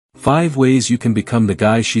5 ways you can become the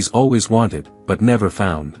guy she's always wanted, but never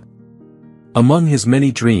found. Among his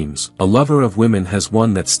many dreams, a lover of women has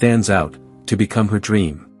one that stands out: to become her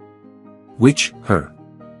dream. Which, her?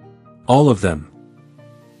 All of them.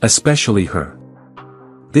 Especially her.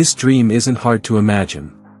 This dream isn't hard to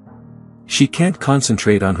imagine. She can't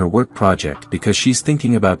concentrate on her work project because she's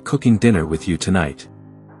thinking about cooking dinner with you tonight.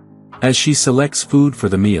 As she selects food for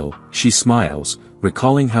the meal, she smiles,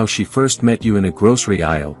 recalling how she first met you in a grocery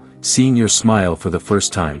aisle, seeing your smile for the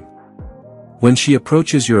first time. When she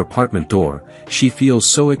approaches your apartment door, she feels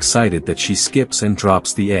so excited that she skips and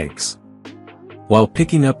drops the eggs. While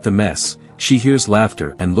picking up the mess, she hears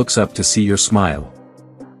laughter and looks up to see your smile.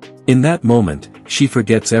 In that moment, she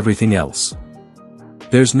forgets everything else.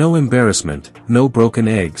 There's no embarrassment, no broken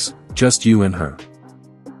eggs, just you and her.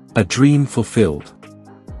 A dream fulfilled.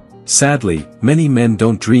 Sadly, many men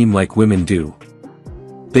don't dream like women do.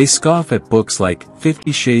 They scoff at books like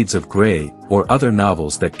 50 Shades of Grey, or other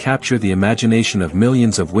novels that capture the imagination of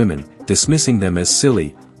millions of women, dismissing them as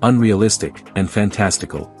silly, unrealistic, and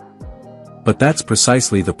fantastical. But that's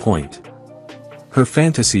precisely the point. Her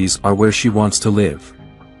fantasies are where she wants to live.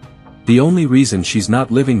 The only reason she's not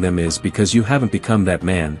living them is because you haven't become that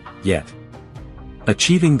man, yet.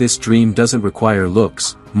 Achieving this dream doesn't require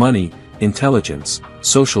looks, money, intelligence,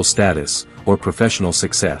 social status, or professional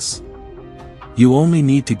success. You only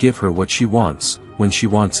need to give her what she wants, when she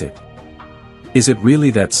wants it. Is it really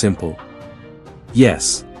that simple?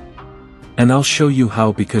 Yes. And I'll show you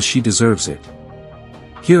how, because she deserves it.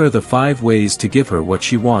 Here are the 5 ways to give her what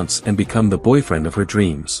she wants and become the boyfriend of her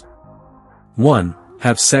dreams. 1.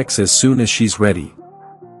 Have sex as soon as she's ready.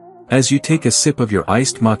 As you take a sip of your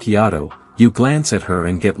iced macchiato, you glance at her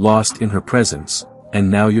and get lost in her presence, and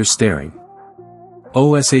now you're staring.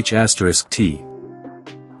 OSH*T.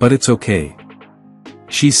 But it's okay.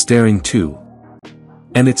 She's staring too.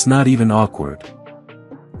 And it's not even awkward.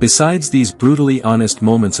 Besides these brutally honest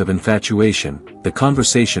moments of infatuation, the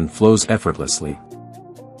conversation flows effortlessly.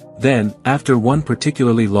 Then, after one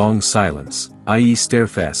particularly long silence, i.e.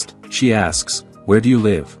 starefest, she asks, "Where do you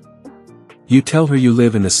live?" You tell her you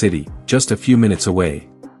live in the city, just a few minutes away.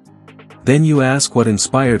 Then you ask what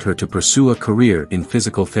inspired her to pursue a career in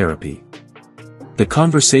physical therapy. The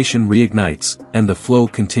conversation reignites, and the flow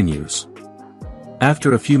continues.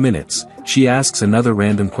 After a few minutes, she asks another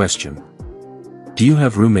random question. "Do you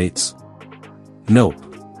have roommates?" "Nope."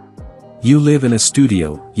 "You live in a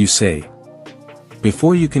studio," you say.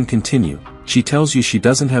 Before you can continue, she tells you she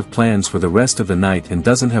doesn't have plans for the rest of the night and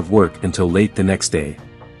doesn't have work until late the next day.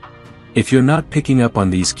 If you're not picking up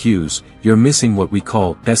on these cues, you're missing what we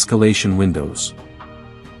call escalation windows.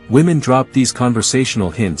 Women drop these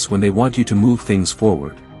conversational hints when they want you to move things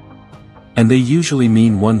forward. And they usually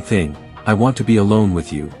mean one thing: "I want to be alone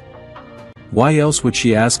with you." Why else would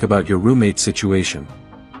she ask about your roommate situation?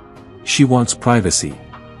 She wants privacy.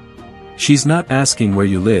 She's not asking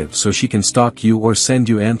where you live so she can stalk you or send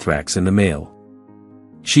you anthrax in the mail.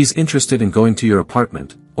 She's interested in going to your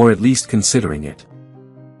apartment, or at least considering it.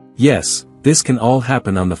 Yes, this can all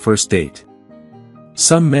happen on the first date.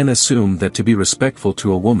 Some men assume that to be respectful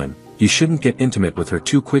to a woman, you shouldn't get intimate with her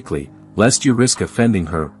too quickly, lest you risk offending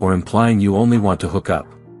her or implying you only want to hook up.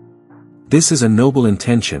 This is a noble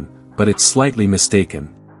intention, but it's slightly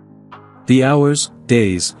mistaken. The hours,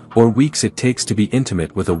 days, or weeks it takes to be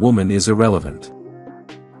intimate with a woman is irrelevant.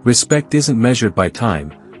 Respect isn't measured by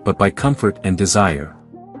time, but by comfort and desire.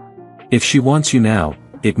 If she wants you now,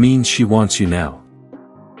 it means she wants you now.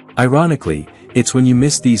 Ironically, it's when you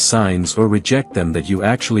miss these signs or reject them that you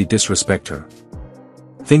actually disrespect her.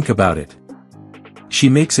 Think about it. She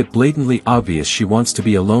makes it blatantly obvious she wants to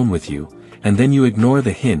be alone with you, and then you ignore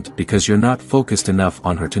the hint because you're not focused enough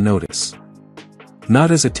on her to notice.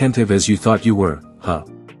 Not as attentive as you thought you were, huh?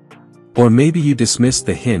 Or maybe you dismissed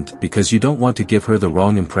the hint because you don't want to give her the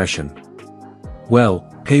wrong impression. Well,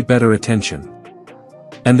 pay better attention.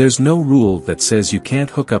 And there's no rule that says you can't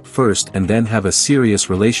hook up first and then have a serious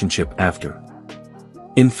relationship after.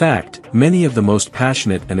 In fact, many of the most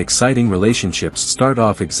passionate and exciting relationships start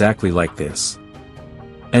off exactly like this.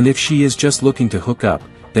 And if she is just looking to hook up,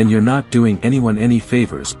 then you're not doing anyone any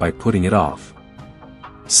favors by putting it off.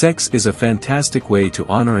 Sex is a fantastic way to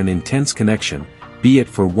honor an intense connection, be it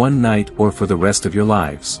for one night or for the rest of your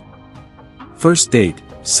lives. First date,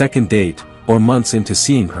 second date, or months into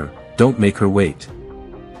seeing her, don't make her wait.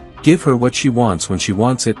 Give her what she wants when she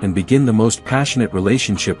wants it and begin the most passionate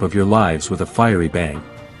relationship of your lives with a fiery bang.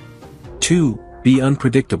 2. Be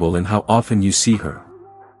unpredictable in how often you see her.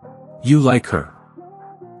 You like her.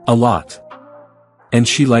 A lot. And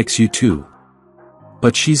she likes you too.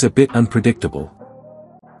 But she's a bit unpredictable.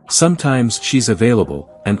 Sometimes she's available,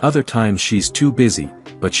 and other times she's too busy,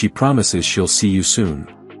 but she promises she'll see you soon.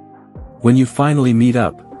 When you finally meet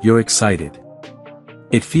up, you're excited.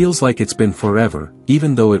 It feels like it's been forever,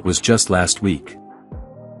 even though it was just last week.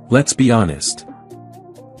 Let's be honest.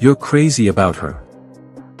 You're crazy about her.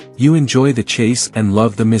 You enjoy the chase and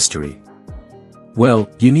love the mystery. Well,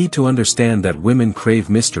 you need to understand that women crave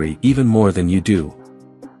mystery even more than you do.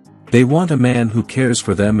 They want a man who cares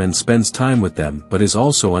for them and spends time with them but is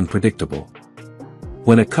also unpredictable.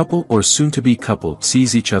 When a couple or soon-to-be couple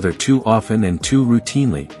sees each other too often and too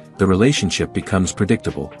routinely, the relationship becomes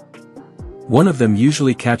predictable. One of them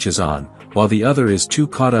usually catches on, while the other is too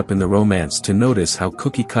caught up in the romance to notice how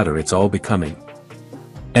cookie-cutter it's all becoming.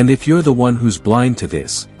 And if you're the one who's blind to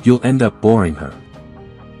this, you'll end up boring her.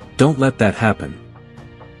 Don't let that happen.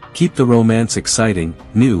 Keep the romance exciting,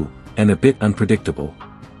 new, and a bit unpredictable.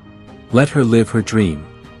 Let her live her dream.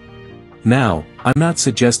 Now, I'm not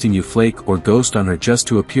suggesting you flake or ghost on her just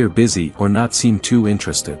to appear busy or not seem too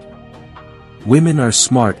interested. Women are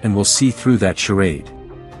smart and will see through that charade.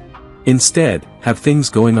 Instead, have things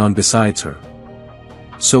going on besides her.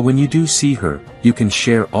 So when you do see her, you can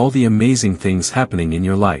share all the amazing things happening in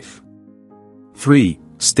your life. 3.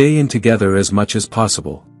 Stay in together as much as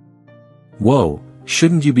possible. Whoa,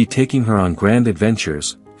 shouldn't you be taking her on grand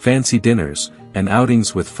adventures, fancy dinners, and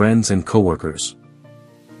outings with friends and coworkers?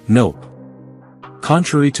 Nope.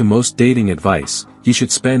 Contrary to most dating advice, you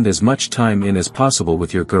should spend as much time in as possible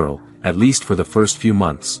with your girl, at least for the first few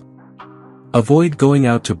months. Avoid going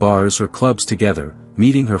out to bars or clubs together,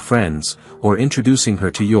 meeting her friends, or introducing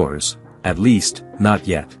her to yours, at least, not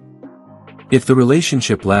yet. If the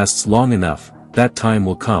relationship lasts long enough, that time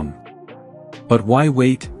will come. But why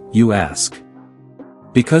wait, you ask?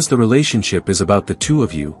 Because the relationship is about the two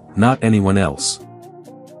of you, not anyone else.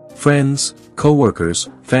 Friends, coworkers,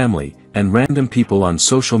 family, and random people on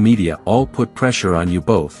social media all put pressure on you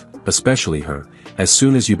both, especially her, as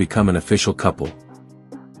soon as you become an official couple.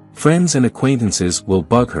 Friends and acquaintances will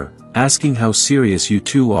bug her, asking how serious you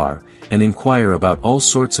two are, and inquire about all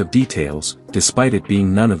sorts of details, despite it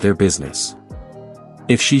being none of their business.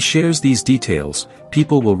 If she shares these details,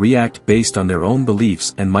 people will react based on their own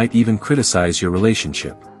beliefs and might even criticize your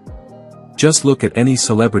relationship. Just look at any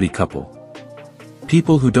celebrity couple.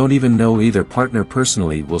 People who don't even know either partner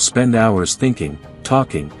personally will spend hours thinking,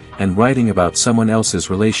 talking, and writing about someone else's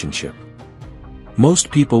relationship. Most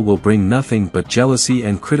people will bring nothing but jealousy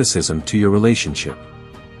and criticism to your relationship.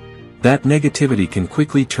 That negativity can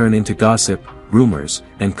quickly turn into gossip, rumors,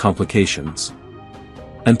 and complications.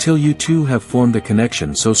 Until you two have formed a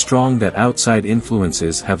connection so strong that outside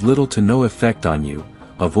influences have little to no effect on you,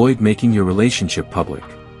 avoid making your relationship public.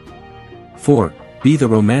 4. Be the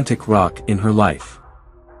romantic rock in her life.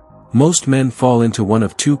 Most men fall into one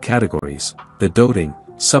of two categories: the doting,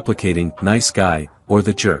 supplicating, nice guy, or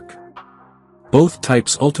the jerk. Both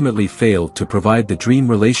types ultimately fail to provide the dream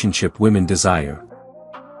relationship women desire.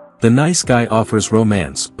 The nice guy offers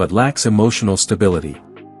romance but lacks emotional stability.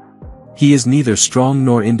 He is neither strong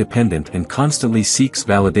nor independent and constantly seeks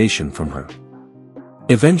validation from her.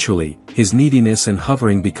 Eventually, his neediness and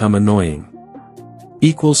hovering become annoying.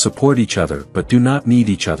 Equals support each other but do not need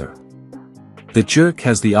each other. The jerk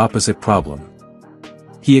has the opposite problem.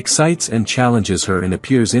 He excites and challenges her and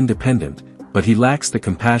appears independent, but he lacks the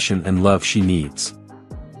compassion and love she needs.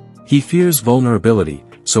 He fears vulnerability,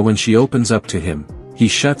 so when she opens up to him, he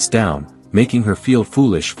shuts down, making her feel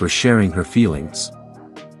foolish for sharing her feelings.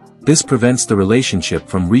 This prevents the relationship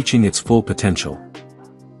from reaching its full potential.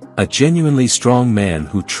 A genuinely strong man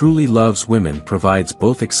who truly loves women provides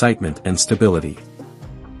both excitement and stability.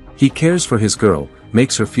 He cares for his girl,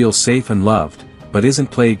 makes her feel safe and loved, but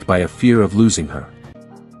isn't plagued by a fear of losing her.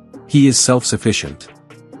 He is self-sufficient.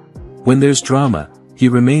 When there's drama, he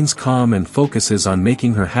remains calm and focuses on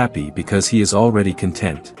making her happy because he is already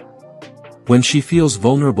content. When she feels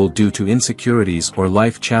vulnerable due to insecurities or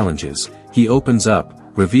life challenges, he opens up,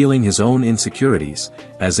 revealing his own insecurities,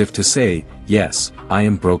 as if to say, "Yes, I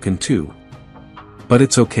am broken too. But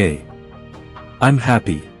it's okay. I'm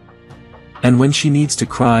happy." And when she needs to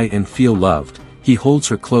cry and feel loved, he holds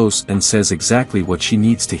her close and says exactly what she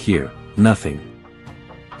needs to hear: nothing.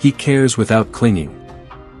 He cares without clinging.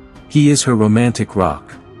 He is her romantic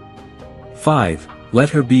rock. 5. Let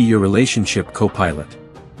her be your relationship co-pilot.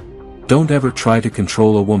 Don't ever try to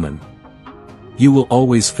control a woman. You will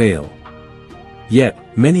always fail. Yet,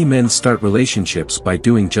 many men start relationships by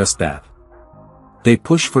doing just that. They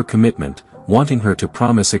push for commitment, wanting her to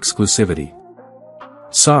promise exclusivity.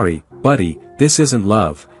 Sorry, buddy, this isn't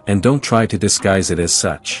love, and don't try to disguise it as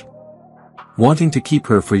such. Wanting to keep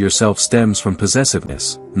her for yourself stems from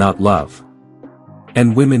possessiveness, not love.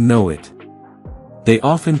 And women know it. They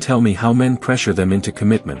often tell me how men pressure them into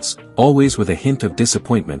commitments, always with a hint of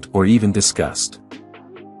disappointment or even disgust.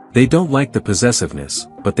 They don't like the possessiveness,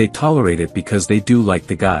 but they tolerate it because they do like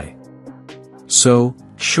the guy. So,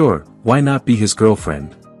 sure, why not be his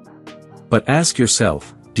girlfriend? But ask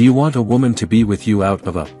yourself, do you want a woman to be with you out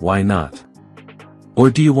of a why not? Or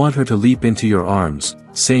do you want her to leap into your arms,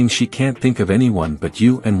 saying she can't think of anyone but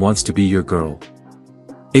you and wants to be your girl?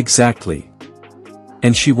 Exactly.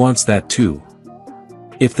 And she wants that too.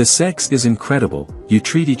 If the sex is incredible, you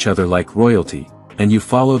treat each other like royalty, and you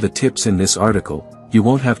follow the tips in this article, you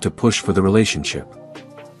won't have to push for the relationship.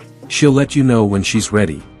 She'll let you know when she's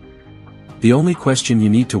ready. The only question you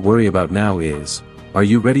need to worry about now is, are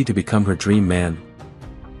you ready to become her dream man?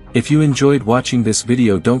 If you enjoyed watching this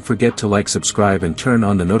video, don't forget to like, subscribe and turn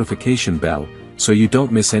on the notification bell, so you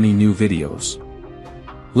don't miss any new videos.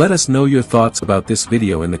 Let us know your thoughts about this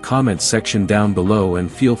video in the comments section down below, and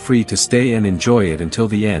feel free to stay and enjoy it until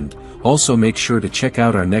the end. Also make sure to check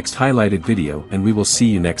out our next highlighted video, and we will see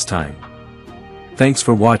you next time. Thanks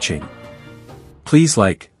for watching. Please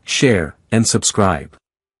like, share, and subscribe.